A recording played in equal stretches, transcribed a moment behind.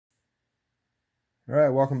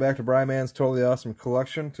Alright, welcome back to Bryman's Totally Awesome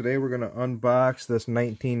Collection. Today we're going to unbox this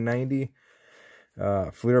 1990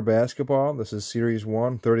 Fleer basketball. This is Series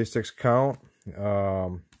 1, 36 count.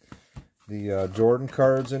 The Jordan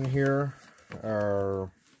cards in here are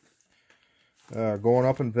going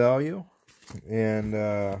up in value. And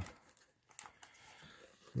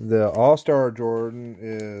the All-Star Jordan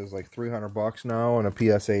is like $300 now, and a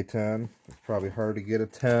PSA 10. It's probably hard to get a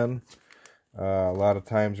 10. A lot of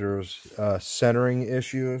times there's centering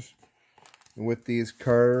issues with these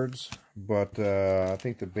cards, but I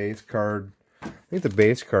think the base card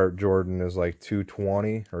Jordan is like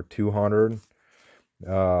 220 or 200,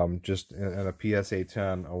 just in a PSA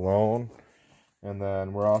 10 alone. And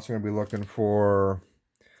then we're also going to be looking for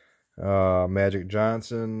Magic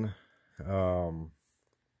Johnson,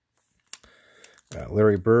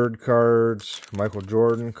 Larry Bird cards, Michael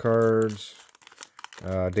Jordan cards,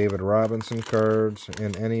 David Robinson cards,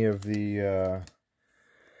 and any of the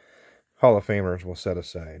Hall of Famers we'll set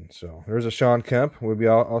aside. So there's a Shawn Kemp. We'll be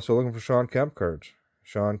also looking for Shawn Kemp cards.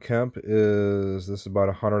 Shawn Kemp this is about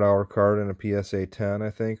a $100 card in a PSA 10, I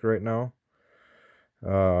think, right now.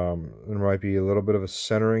 There might be a little bit of a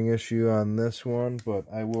centering issue on this one, but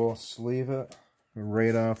I will sleeve it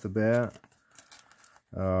right off the bat.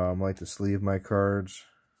 I like to sleeve my cards.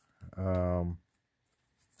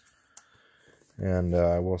 And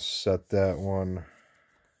we'll set that one,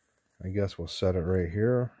 I guess we'll set it right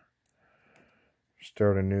here.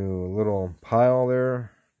 Start a new little pile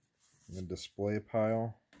there, a display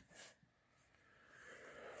pile.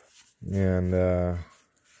 And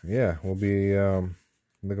yeah, we'll be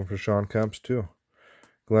looking for Shawn Kemp's too.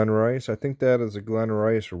 Glenn Rice, I think that is a Glenn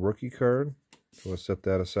Rice rookie card, so we'll set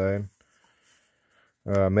that aside.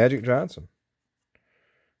 Magic Johnson.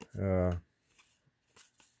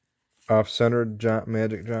 Off-centered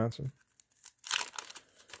Magic Johnson.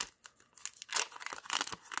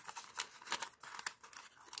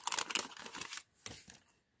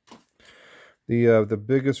 The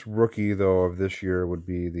biggest rookie though of this year would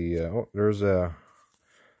be the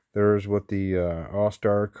there's what the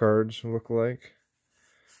All-Star cards look like.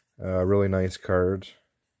 Really nice cards,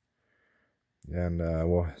 and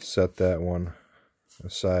we'll set that one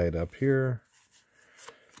aside up here.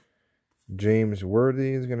 James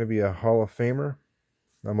Worthy is going to be a Hall of Famer.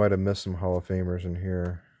 I might have missed some Hall of Famers in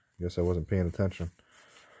here. I guess I wasn't paying attention.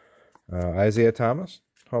 Isaiah Thomas,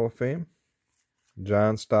 Hall of Fame.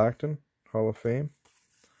 John Stockton, Hall of Fame.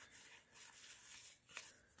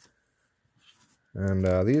 And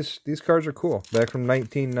these cards are cool. Back from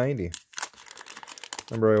 1990.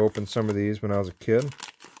 Remember I opened some of these when I was a kid.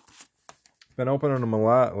 Been opening them a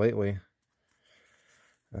lot lately.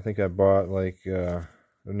 I think I bought like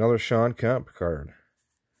another Shawn Kemp card.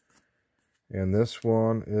 And this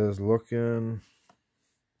one is looking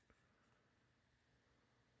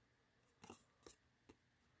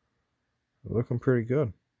pretty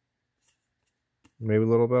good. Maybe a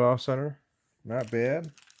little bit off center. Not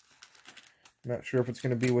bad. Not sure if it's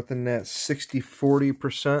going to be within that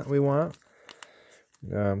 60-40% we want.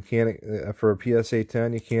 For a PSA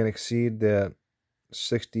 10, you can't exceed that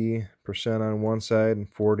 60% on one side and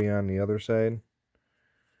 40 on the other side.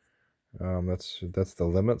 That's the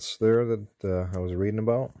limits there that I was reading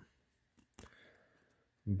about.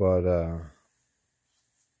 But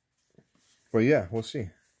yeah, we'll see.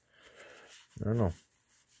 I don't know.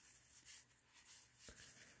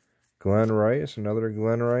 Glenn Rice, another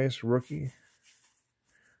Glenn Rice rookie.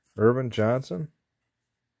 Irvin Johnson.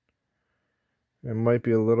 It might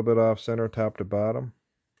be a little bit off center, top to bottom.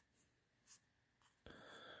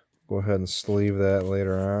 Go ahead and sleeve that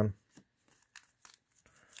later on.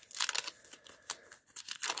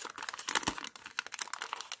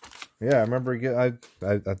 Yeah, I remember I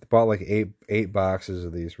bought like eight boxes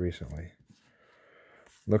of these recently.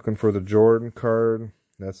 Looking for the Jordan card.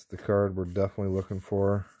 That's the card we're definitely looking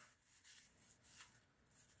for.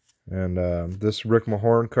 And this Rick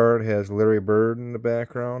Mahorn card has Larry Bird in the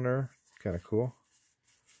background there. Kind of cool.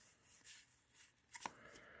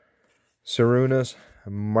 Sarunas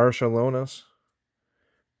Marciulionis,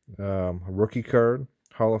 rookie card,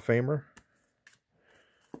 Hall of Famer.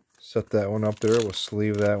 Set that one up there. We'll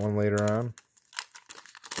sleeve that one later on.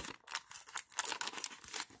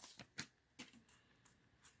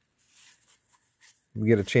 We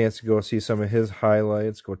get a chance to go see some of his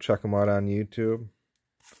highlights. Go check them out on YouTube.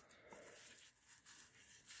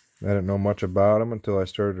 I didn't know much about him until I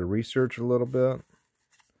started to research a little bit.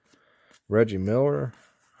 Reggie Miller,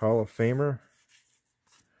 Hall of Famer.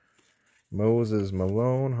 Moses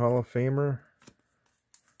Malone, Hall of Famer.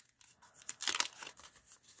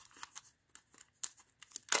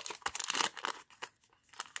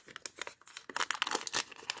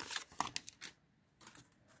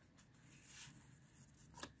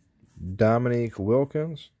 Dominique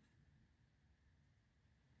Wilkins.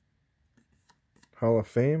 Hall of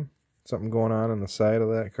Fame. Something going on the side of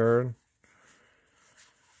that card.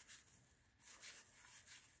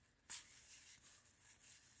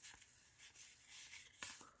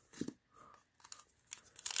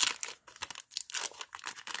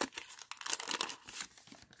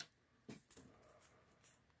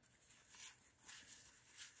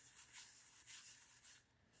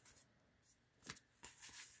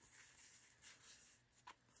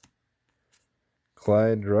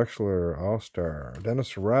 Clyde Drexler, All-Star.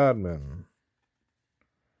 Dennis Rodman.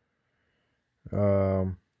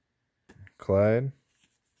 Clyde,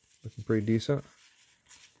 looking pretty decent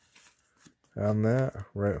on that.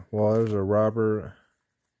 Right. Well, there's a Robert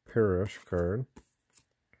Parrish card.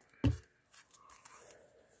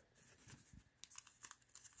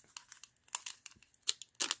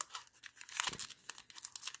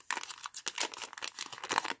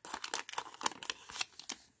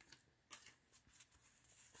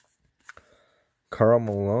 Karl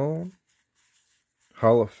Malone,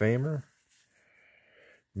 Hall of Famer.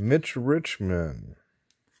 Mitch Richmond.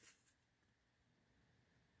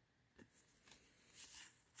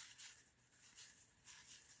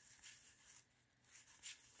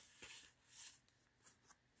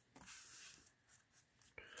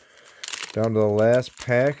 Down to the last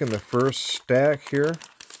pack in the first stack here.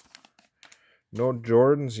 No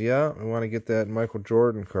Jordans yet. We want to get that Michael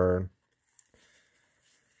Jordan card.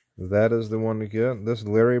 That is the one to get. This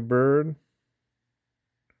Larry Bird.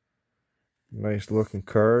 Nice looking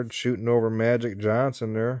card. Shooting over Magic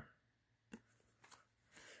Johnson there.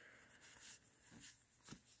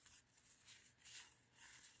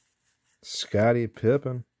 Scottie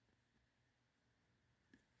Pippen.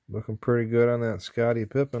 Looking pretty good on that Scottie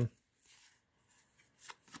Pippen.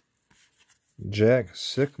 Jack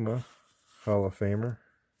Sikma, Hall of Famer.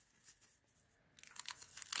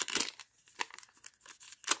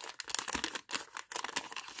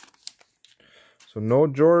 So no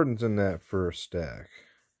Jordans in that first stack.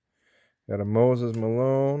 Got a Moses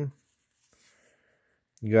Malone.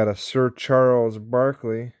 You got a Sir Charles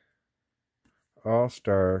Barkley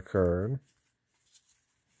All-Star card.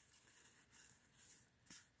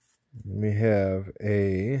 We have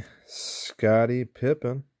a Scottie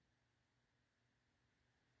Pippen.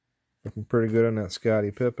 Looking pretty good on that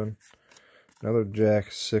Scottie Pippen. Another Jack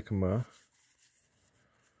Sikma.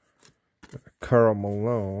 Karl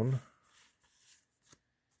Malone.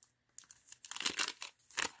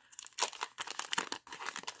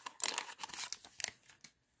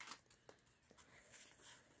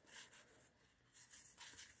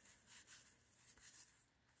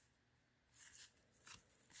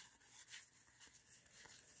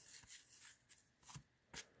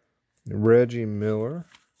 Reggie Miller.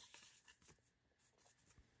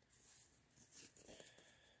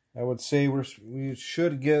 I would say we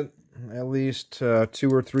should get at least 2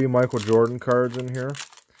 or 3 Michael Jordan cards in here.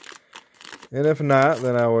 And if not,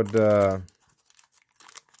 then I would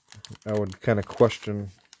kind of question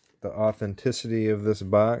the authenticity of this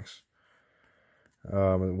box.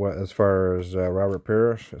 As far as Robert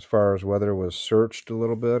Parrish, as far as whether it was searched a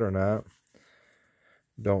little bit or not.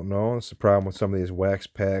 Don't know. It's the problem with some of these wax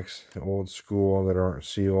packs, old school, that aren't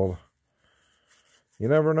sealed. You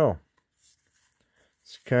never know.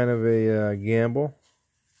 It's kind of a gamble,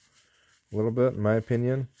 a little bit, in my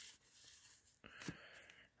opinion,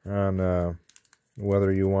 on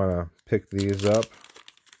whether you want to pick these up.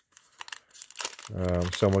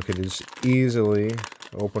 Someone could just easily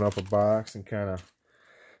open up a box and kind of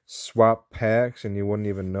swap packs and you wouldn't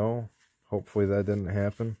even know. Hopefully that didn't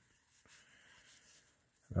happen.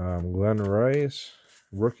 Glenn Rice,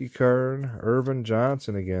 rookie card. Irvin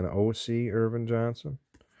Johnson again, OC Irvin Johnson,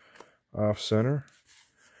 off center.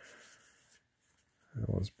 That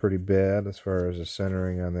one's pretty bad as far as the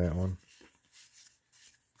centering on that one.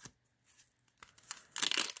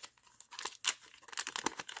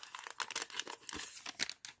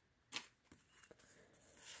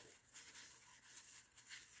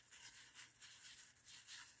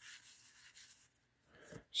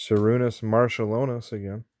 Sarunas Marciulionis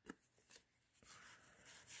again.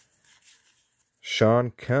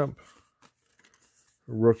 Shawn Kemp,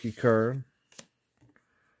 rookie card.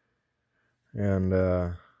 And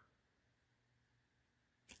a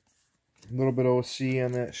little bit OC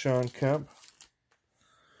on that Shawn Kemp.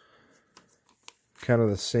 Kind of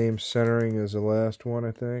the same centering as the last one,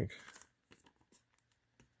 I think.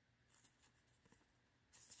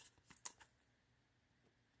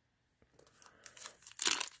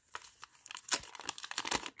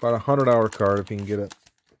 About a $100 card if you can get it.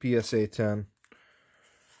 PSA 10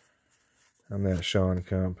 on that Shawn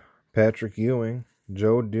Kemp. Patrick Ewing,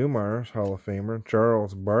 Joe Dumars, Hall of Famer,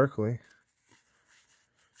 Charles Barkley,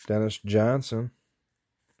 Dennis Johnson,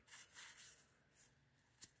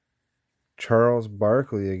 Charles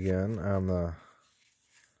Barkley again on the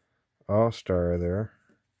All-Star there.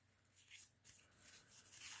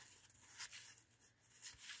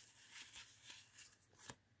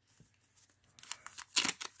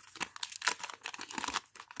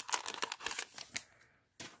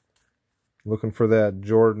 Looking for that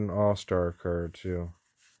Jordan All-Star card, too.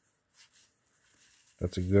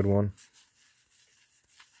 That's a good one.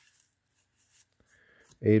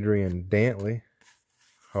 Adrian Dantley,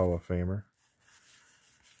 Hall of Famer.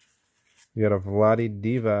 You got a Vlade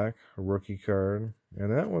Divac, a rookie card.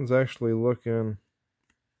 And that one's actually looking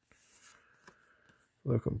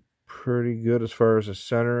pretty good as far as the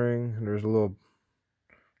centering. There's a little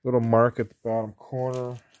mark at the bottom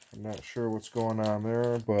corner. I'm not sure what's going on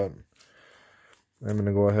there, but I'm going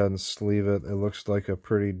to go ahead and sleeve it. It looks like a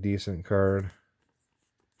pretty decent card.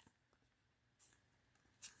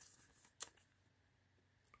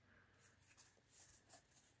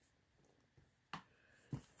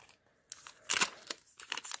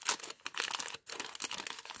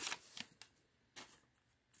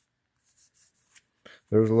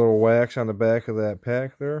 There's a little wax on the back of that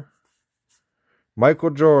pack there. Michael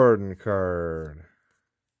Jordan card.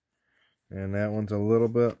 And that one's a little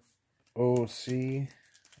bit OC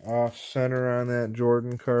off center on that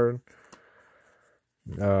Jordan card.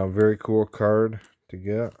 Very cool card to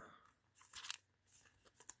get.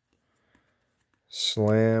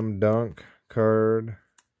 Slam dunk card.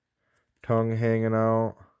 Tongue hanging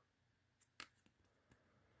out.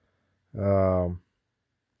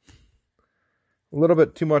 A little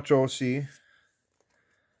bit too much OC.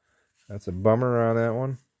 That's a bummer on that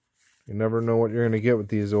one. You never know what you're going to get with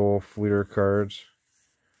these old Fleeter cards.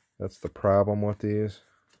 That's the problem with these.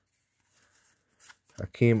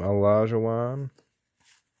 Hakeem Olajuwon.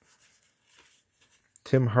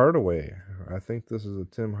 Tim Hardaway. I think this is a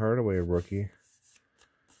Tim Hardaway rookie.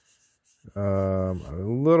 A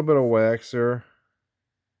little bit of wax there.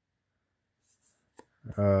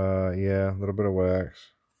 Yeah, a little bit of wax.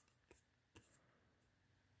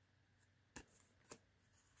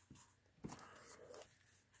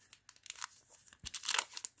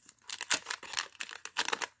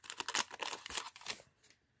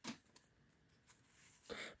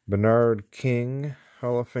 Bernard King,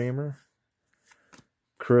 Hall of Famer.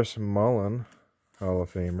 Chris Mullin, Hall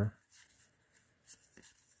of Famer.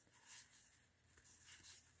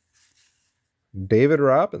 David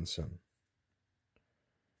Robinson.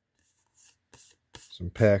 Some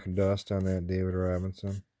pack dust on that David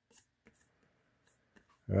Robinson.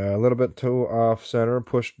 A little bit too off center,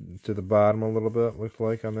 pushed to the bottom a little bit, looks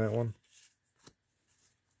like on that one.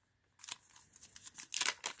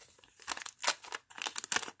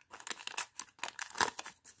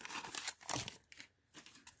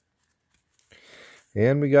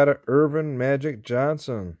 And we got an Irvin Magic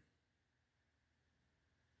Johnson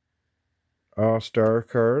All-Star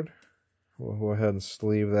card. We'll go ahead and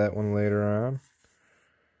sleeve that one later on.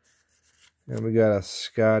 And we got a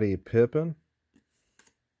Scottie Pippen.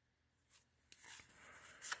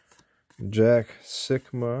 Jack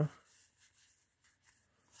Sikma.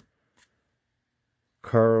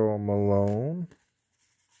 Karl Malone.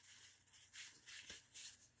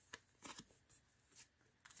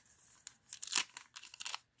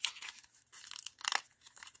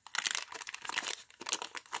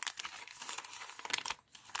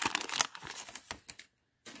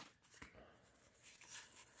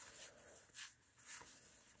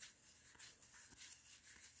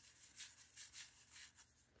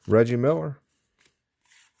 Reggie Miller.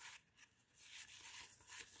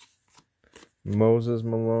 Moses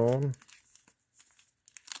Malone.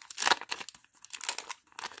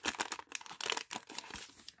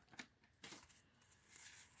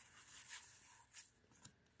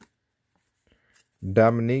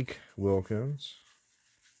 Dominique Wilkins.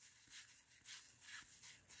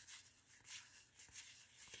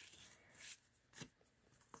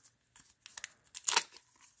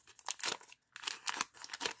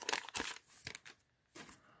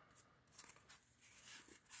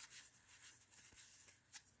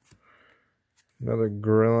 Another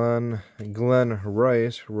Glenn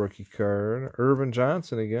Rice rookie card. Irvin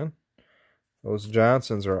Johnson again. Those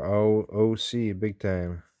Johnsons are OC big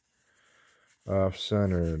time.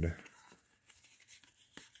 Off-centered.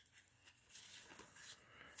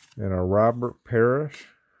 And a Robert Parrish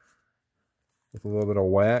with a little bit of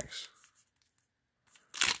wax.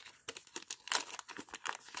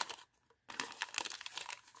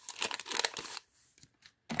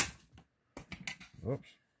 Oops.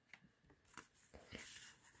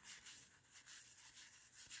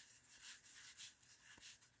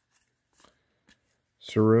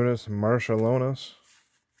 Sarunas Marshallonis.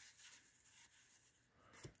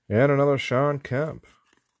 And another Shawn Kemp.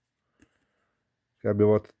 Gotta be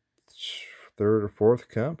about the third or fourth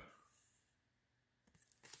Kemp.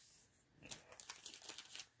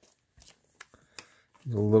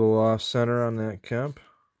 A little off center on that Kemp.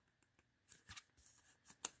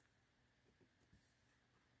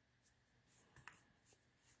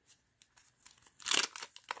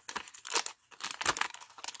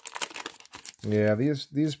 Yeah,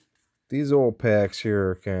 these old packs here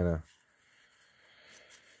are kind of,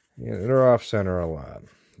 yeah, they're off center a lot.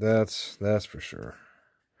 That's for sure.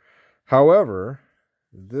 However,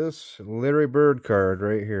 this Larry Bird card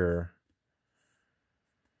right here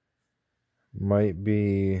might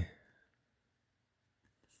be,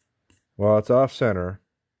 well, it's off center.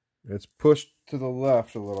 It's pushed to the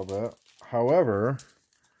left a little bit. However,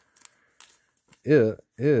 it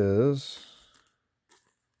is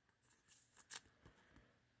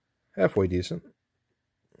halfway decent.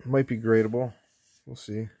 Might be gradable. We'll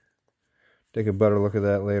see. Take a better look at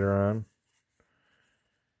that later on.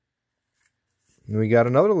 And we got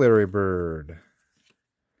another Larry Bird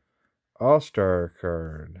All-Star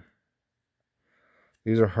card.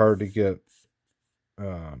 These are hard to get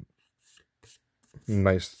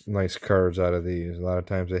nice cards out of these. A lot of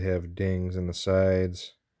times they have dings in the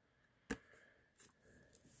sides.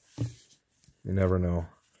 You never know.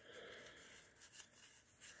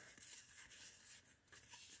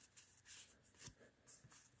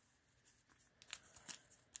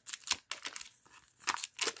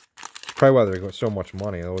 Probably why they got so much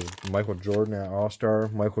money. That was Michael Jordan at All-Star,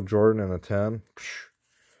 Michael Jordan and a 10.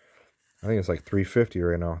 I think it's like 350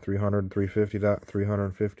 right now. 300, 350,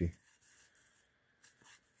 350.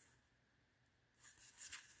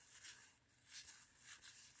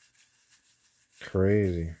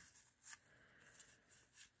 Crazy.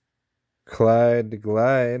 Clyde the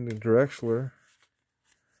Glide Drexler.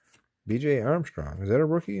 BJ Armstrong. Is that a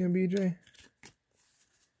rookie in BJ?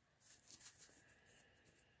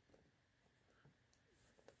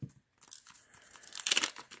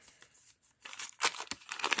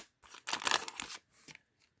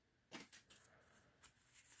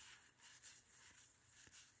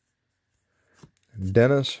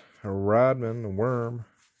 Dennis Rodman, the Worm.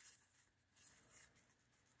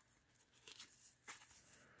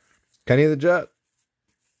 Kenny the Jet.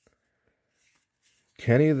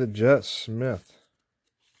 Kenny the Jet Smith.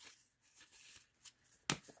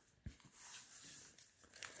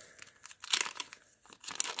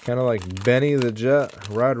 Kind of like Benny the Jet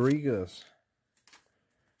Rodriguez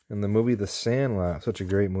in the movie The Sandlot. Such a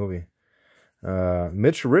great movie.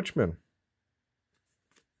 Mitch Richmond.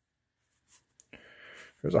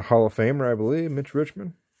 There's a Hall of Famer, I believe. Mitch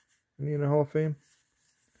Richmond. Is he in the Hall of Fame?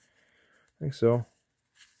 I think so.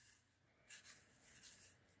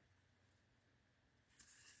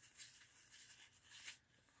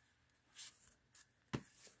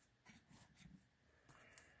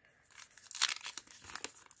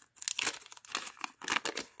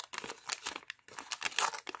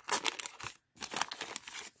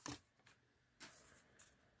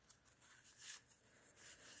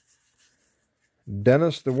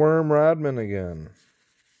 Dennis the Worm Rodman again.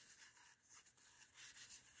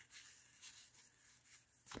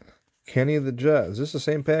 Kenny the Jet. Is this the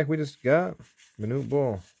same pack we just got? Minute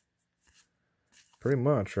Bull. Pretty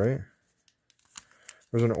much, right?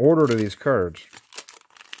 There's an order to these cards.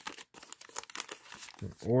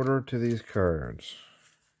 An order to these cards.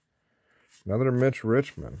 Another Mitch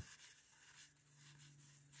Richmond.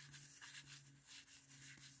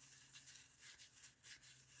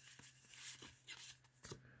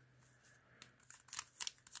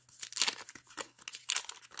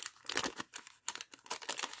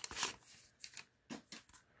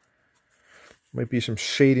 Might be some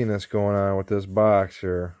shadiness going on with this box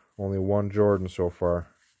here. Only one Jordan so far.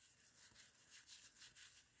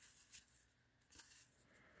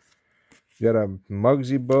 You got a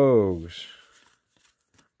Muggsy Bogues.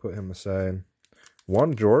 Put him aside.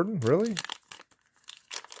 One Jordan? Really?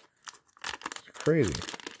 It's crazy.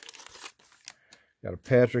 Got a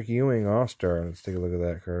Patrick Ewing All-Star. Let's take a look at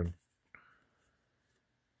that card.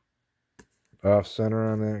 Off center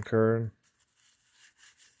on that card.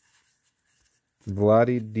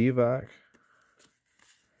 Vlade Divac.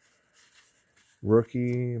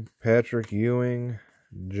 Rookie Patrick Ewing.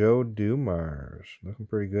 Joe Dumars. Looking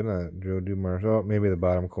pretty good on that Joe Dumars. Oh, maybe the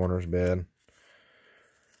bottom corner's bad.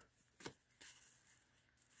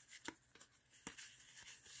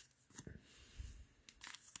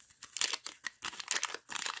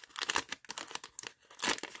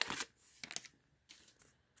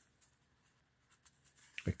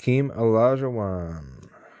 Hakeem Olajuwon.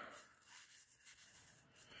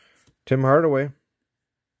 Tim Hardaway.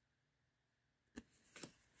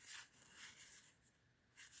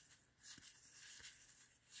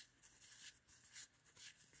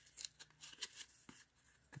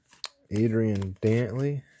 Adrian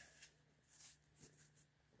Dantley.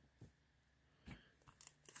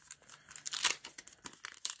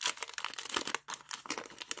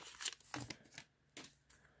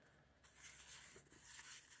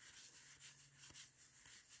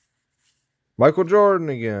 Michael Jordan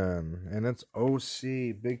again. And it's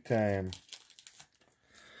OC. Big time.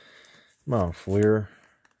 Come on, Fleer.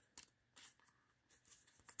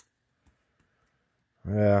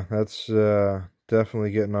 Yeah, that's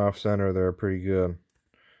definitely getting off center there pretty good.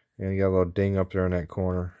 And you got a little ding up there in that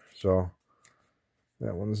corner. So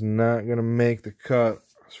that one's not going to make the cut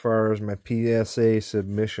as far as my PSA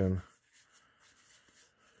submission.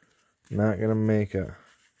 Not going to make it.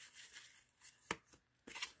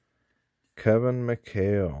 Kevin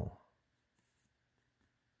McHale.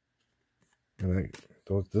 And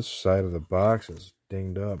this side of the box is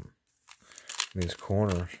dinged up. These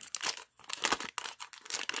corners.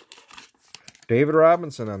 David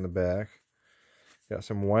Robinson on the back. Got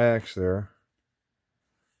some wax there.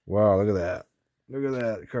 Wow, look at that. Look at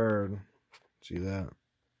that card. See that?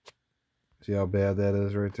 See how bad that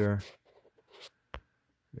is right there?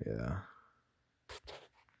 Yeah.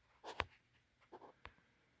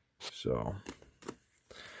 So,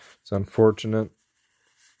 it's unfortunate.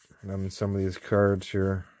 On some of these cards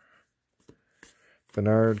here.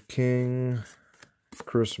 Bernard King.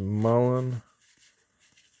 Chris Mullin.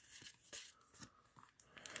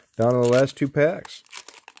 Down to the last two packs.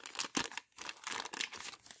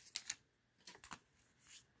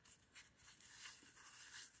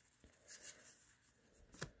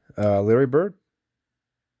 Larry Bird.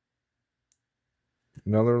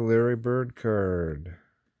 Another Larry Bird card.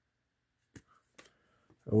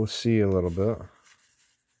 We'll see a little bit.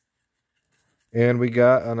 And we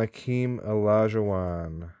got an Akeem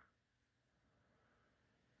Olajuwon.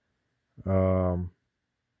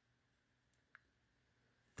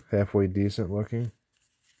 Halfway decent looking.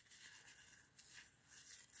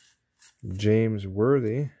 James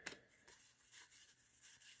Worthy.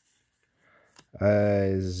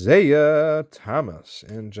 Isaiah Thomas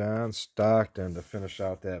and John Stockton to finish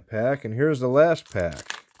out that pack. And here's the last pack.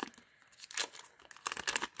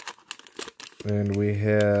 And we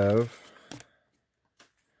have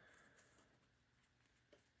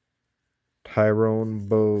Tyrone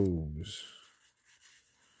Bowes.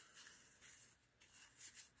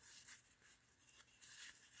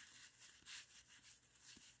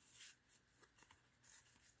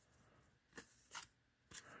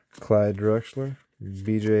 Clyde Drexler,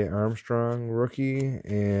 B.J. Armstrong, rookie,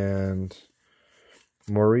 and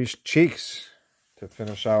Maurice Cheeks to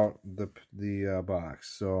finish out the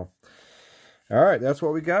box. So, all right, that's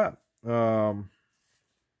what we got.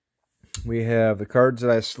 We have the cards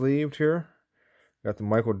that I sleeved here. Got the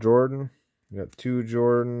Michael Jordan. Got two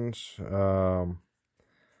Jordans.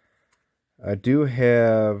 I do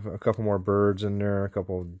have a couple more Birds in there. A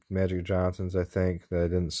couple Magic Johnsons, I think, that I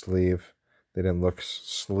didn't sleeve. They didn't look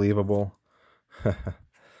sleevable.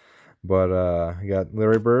 But you got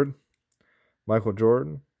Larry Bird, Michael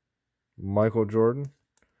Jordan, Vlade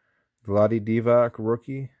Divac,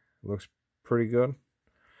 rookie. Looks pretty good.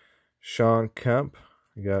 Shawn Kemp.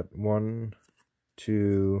 You got 1,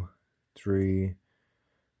 2, 3,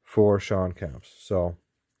 4 Shawn Kemps. So,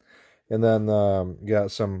 and then you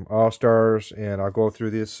got some All-Stars, and I'll go through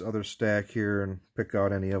this other stack here and pick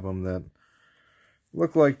out any of them that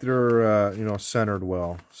look like they're, centered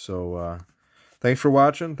well. So, thanks for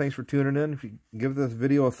watching. Thanks for tuning in. If you give this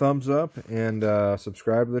video a thumbs up and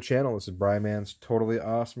subscribe to the channel. This is Bryman's Totally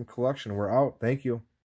Awesome Collection. We're out. Thank you.